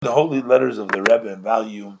The Holy Letters of the Rebbe in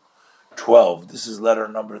volume 12. This is letter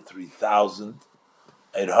number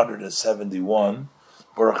 3871.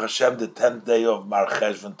 Baruch Hashem, the 10th day of Mar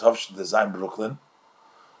Cheshvan Tovshin Design, Brooklyn.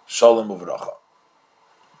 Shalom Uvracha.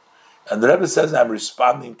 And the Rebbe says, I'm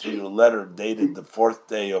responding to your letter dated the 4th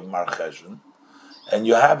day of Mar Cheshvan, and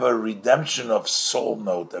you have a redemption of soul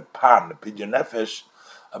note, a pan, a pidyon nefesh,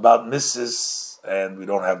 about Mrs., and we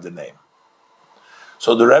don't have the name.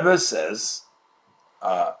 So the Rebbe says,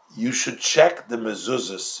 you should check the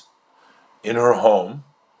mezuzot in her home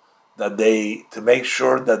to make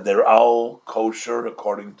sure that they're all kosher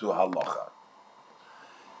according to halacha.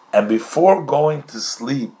 And before going to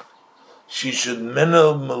sleep, she should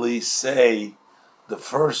minimally say the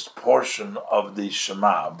first portion of the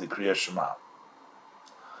Shema, of the Kriya Shema.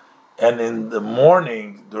 And in the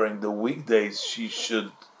morning, during the weekdays, she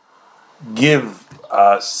should give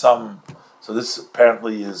some. So this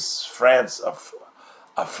apparently is France,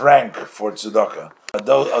 a franc for tzedakah.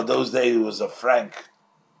 Those days it was a franc,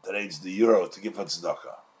 today it's the euro, to give for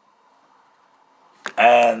tzedakah.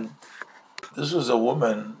 And this was a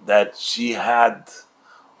woman that she had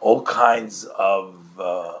all kinds of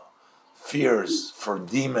fears for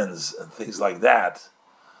demons and things like that.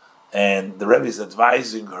 And the Rebbe is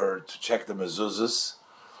advising her to check the mezuzot,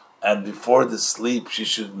 and before the sleep she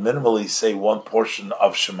should minimally say one portion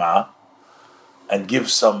of Shema and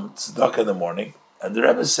give some tzedakah in the morning. And the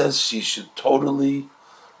Rebbe says she should totally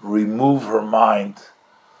remove her mind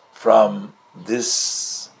from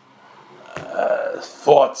this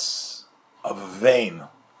thoughts of vain,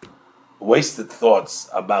 wasted thoughts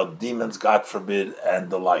about demons, God forbid,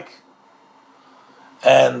 and the like.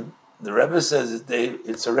 And the Rebbe says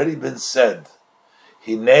it's already been said,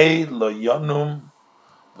 Hinei lo yonum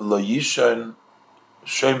v'lo yishon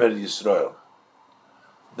shomer Yisrael,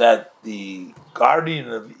 that the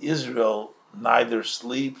guardian of Israel neither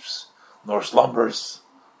sleeps nor slumbers.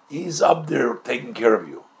 He's up there taking care of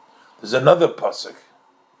you. There's another pasuk.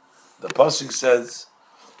 The pasuk says,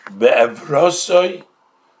 "Be'evrosoi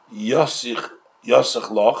yosich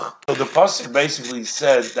loch." So the pasuk basically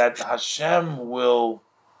said that Hashem will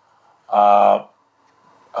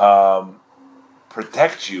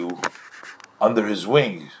protect you under His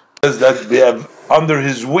wing. It says that under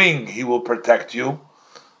His wing He will protect you.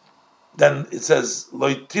 Then it says,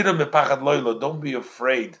 don't be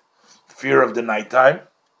afraid, fear of the nighttime.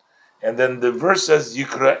 And then the verse says, you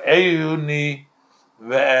call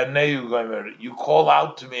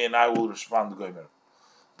out to me and I will respond.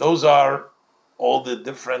 Those are all the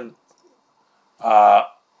different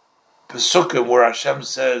pesukim where Hashem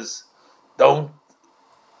says, don't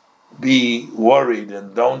be worried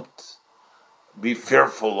and don't be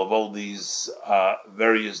fearful of all these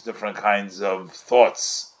various different kinds of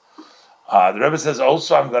thoughts. The Rebbe says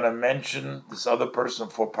also, I'm going to mention this other person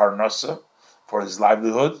for Parnasa, for his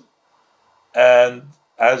livelihood, and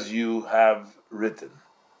as you have written.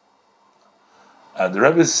 The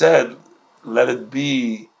Rebbe said, let it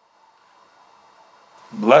be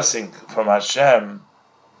blessing from Hashem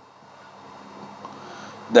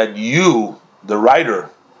that you, the writer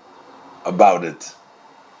about it,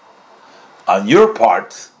 on your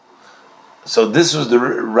part. So this was the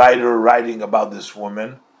writer writing about this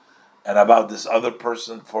woman and about this other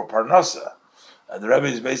person for Parnasa. And the Rebbe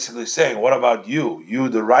is basically saying, what about you? You,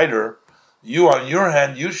 the writer, you on your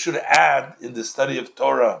hand, you should add in the study of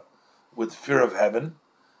Torah with fear of heaven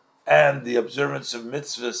and the observance of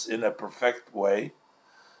mitzvahs in a perfect way.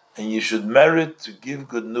 And you should merit to give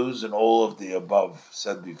good news in all of the above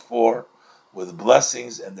said before, with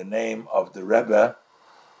blessings in the name of the Rebbe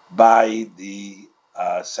by the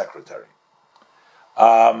secretary.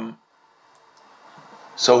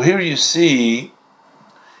 So here you see,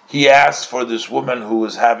 he asked for this woman who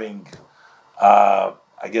was having,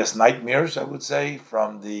 nightmares, I would say,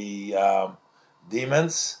 from the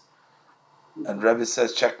demons. And Rebbe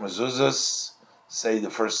says, check mezuzot, say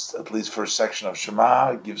the first section of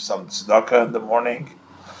Shema, give some tzedakah in the morning,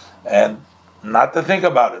 and not to think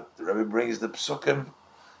about it. The Rebbe brings the psukim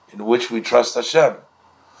in which we trust Hashem.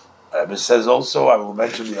 Rebbe says also, I will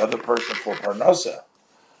mention the other person for Parnasa,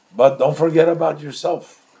 but don't forget about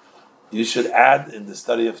yourself. You should add in the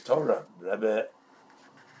study of Torah. The Rebbe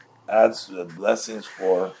adds the blessings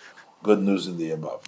for good news in the above.